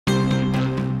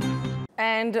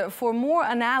And for more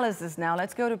analysis now,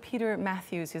 let's go to Peter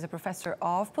Mathews. He's a professor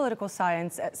of political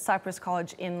science at Cypress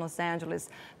College in Los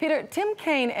Angeles. Peter, Tim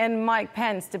Kaine and Mike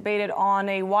Pence debated on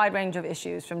a wide range of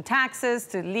issues, from taxes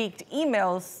to leaked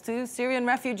emails to Syrian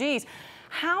refugees.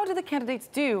 How did the candidates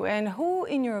do, and who,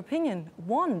 in your opinion,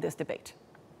 won this debate?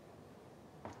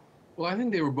 Well, I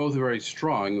think they were both very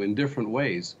strong in different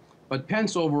ways. But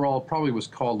Pence overall probably was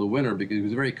called the winner because he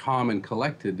was very calm and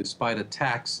collected despite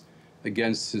attacks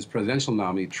against his presidential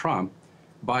nominee, Trump,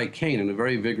 by Kaine in a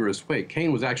very vigorous way.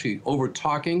 Kaine was actually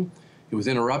over-talking. He was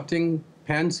interrupting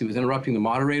Pence. He was interrupting the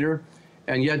moderator.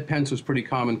 And yet Pence was pretty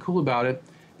calm and cool about it.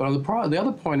 But on the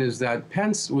other point is that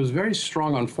Pence was very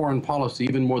strong on foreign policy,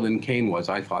 even more than Kaine was,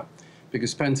 I thought,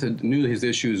 because Pence knew his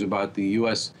issues about the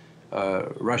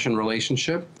U.S.-Russian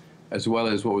relationship, as well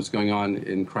as what was going on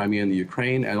in Crimea and the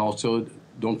Ukraine, and also,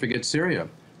 don't forget, Syria,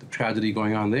 the tragedy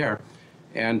going on there.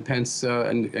 And Pence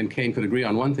and Kaine could agree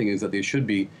on one thing, is that there should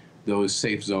be those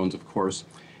safe zones, of course.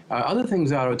 Other things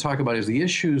that I would talk about is the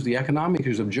issues, the economic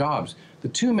issues of jobs. The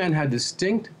two men had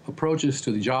distinct approaches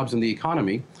to the jobs and the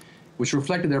economy, which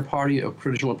reflected their party of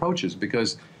traditional approaches,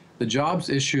 because the jobs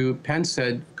issue, Pence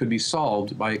said, could be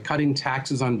solved by cutting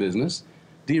taxes on business,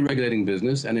 deregulating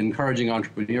business, and encouraging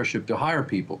entrepreneurship to hire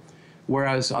people.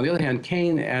 Whereas, on the other hand,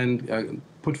 Kaine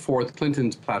put forth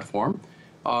Clinton's platform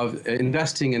of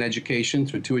investing in education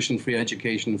through tuition-free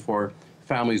education for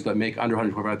families that make under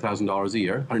 $125,000 a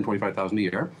year, $125,000 a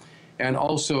year, and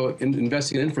also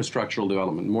investing in infrastructural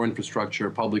development, more infrastructure,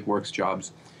 public works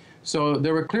jobs. So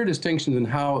there were clear distinctions in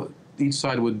how each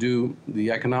side would do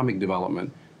the economic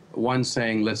development. One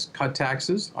saying, let's cut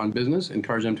taxes on business,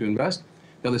 encourage them to invest.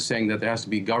 The other saying that there has to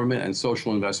be government and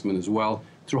social investment as well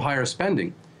through higher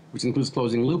spending, which includes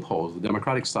closing loopholes, the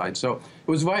Democratic side. So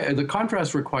it was the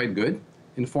contrasts were quite good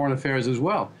in foreign affairs as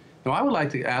well. Now, I would like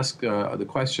to ask the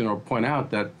question or point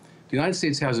out that the United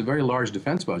States has a very large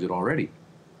defense budget already,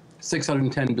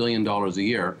 $610 billion a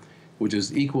year, which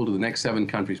is equal to the next 7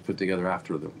 countries put together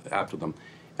after them.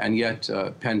 And yet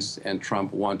Pence and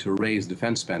Trump want to raise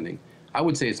defense spending. I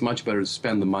would say it's much better to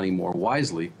spend the money more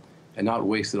wisely and not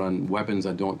waste it on weapons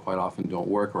that quite often don't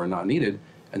work or are not needed,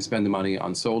 and spend the money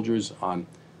on soldiers, on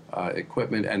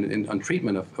equipment, and on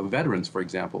treatment of veterans, for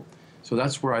example. So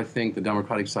that's where I think the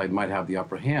Democratic side might have the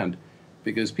upper hand,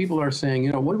 because people are saying,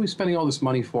 you know, what are we spending all this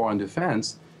money for on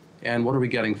defense, and what are we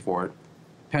getting for it?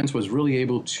 Pence was really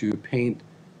able to paint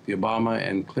the Obama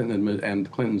and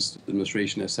Clinton's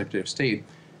administration as Secretary of State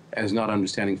as not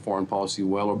understanding foreign policy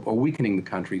well, or weakening the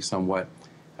country somewhat.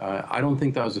 I don't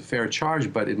think that was a fair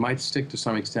charge, but it might stick to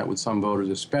some extent with some voters,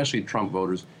 especially Trump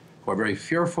voters, who are very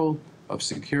fearful of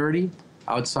security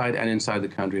outside and inside the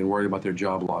country and worried about their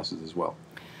job losses as well.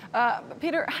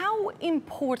 Peter, how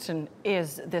important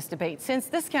is this debate, since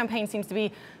this campaign seems to be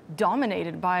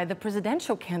dominated by the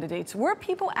presidential candidates? Were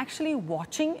people actually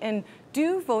watching, and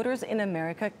do voters in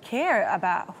America care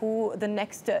about who the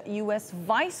next U.S.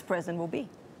 vice president will be?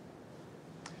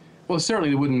 Well,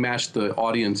 certainly it wouldn't match the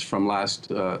audience from last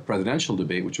presidential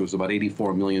debate, which was about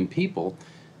 84 million people.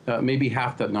 Maybe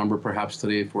half that number perhaps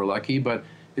today if we're lucky, but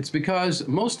it's because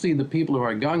mostly the people who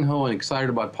are gung-ho and excited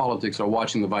about politics are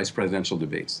watching the vice presidential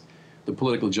debates, the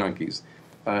political junkies,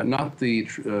 not the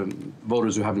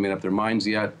voters who haven't made up their minds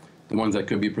yet, the ones that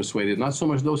could be persuaded, not so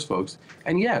much those folks.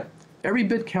 And yet, every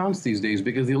bit counts these days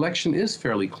because the election is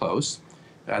fairly close.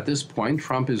 At this point,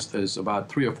 Trump is about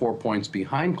 3 or 4 points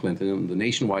behind Clinton in the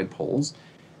nationwide polls,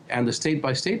 and the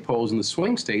state-by-state polls in the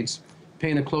swing states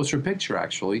paint a closer picture,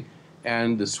 actually.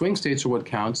 And the swing states are what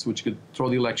counts, which could throw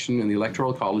the election in the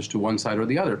Electoral College to one side or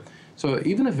the other. So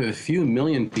even if a few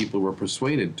million people were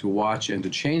persuaded to watch and to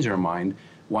change their mind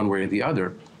one way or the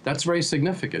other, that's very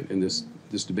significant in this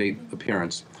debate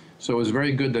appearance. So it was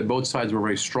very good that both sides were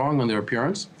very strong on their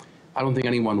appearance. I don't think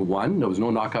anyone won. There was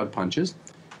no knockout punches.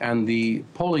 And the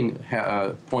polling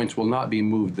points will not be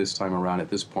moved this time around at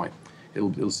this point.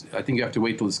 I think you have to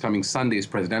wait till this coming Sunday's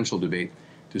presidential debate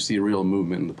to see real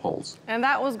movement in the polls. And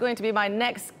that was going to be my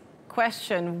next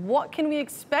question. What can we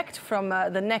expect from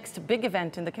the next big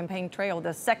event in the campaign trail,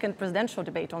 the second presidential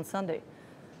debate on Sunday?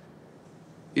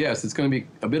 Yes, it's going to be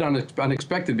a bit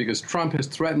unexpected because Trump has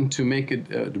threatened to make it,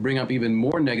 to bring up even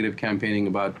more negative campaigning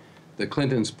about the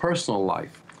Clintons' personal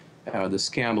life, the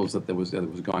scandals that was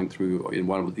going through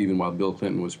even while Bill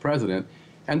Clinton was president.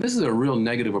 And this is a real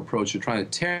negative approach to trying to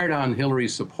tear down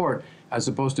Hillary's support as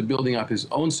opposed to building up his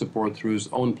own support through his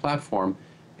own platform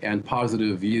and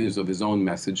positive views of his own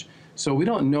message. So we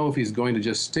don't know if he's going to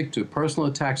just stick to personal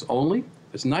attacks only.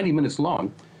 It's 90 minutes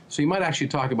long, so he might actually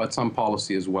talk about some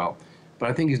policy as well. But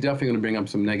I think he's definitely going to bring up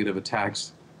some negative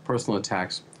attacks, personal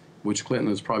attacks, which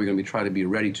Clinton is probably going to try to be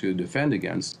ready to defend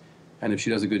against. And if she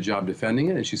does a good job defending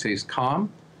it and she stays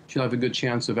calm, she'll have a good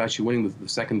chance of actually winning the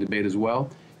second debate as well.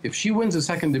 If she wins the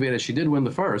second debate as she did win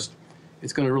the first,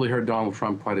 it's going to really hurt Donald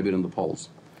Trump quite a bit in the polls.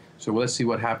 So let's see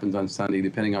what happens on Sunday,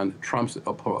 depending on Trump's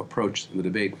approach in the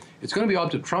debate. It's going to be up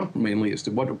to Trump mainly as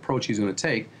to what approach he's going to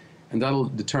take, and that'll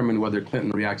determine whether Clinton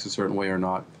reacts a certain way or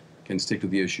not, can stick to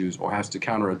the issues, or has to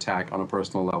counterattack on a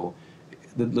personal level.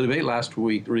 The debate last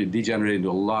week really degenerated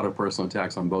into a lot of personal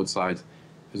attacks on both sides.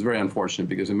 It's very unfortunate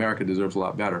because America deserves a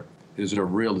lot better. It deserves a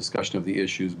real discussion of the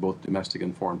issues, both domestic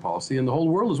and foreign policy, and the whole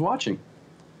world is watching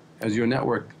as your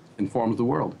network informs the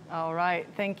world. All right.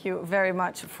 Thank you very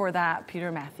much for that,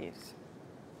 Peter Mathews.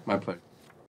 My pleasure.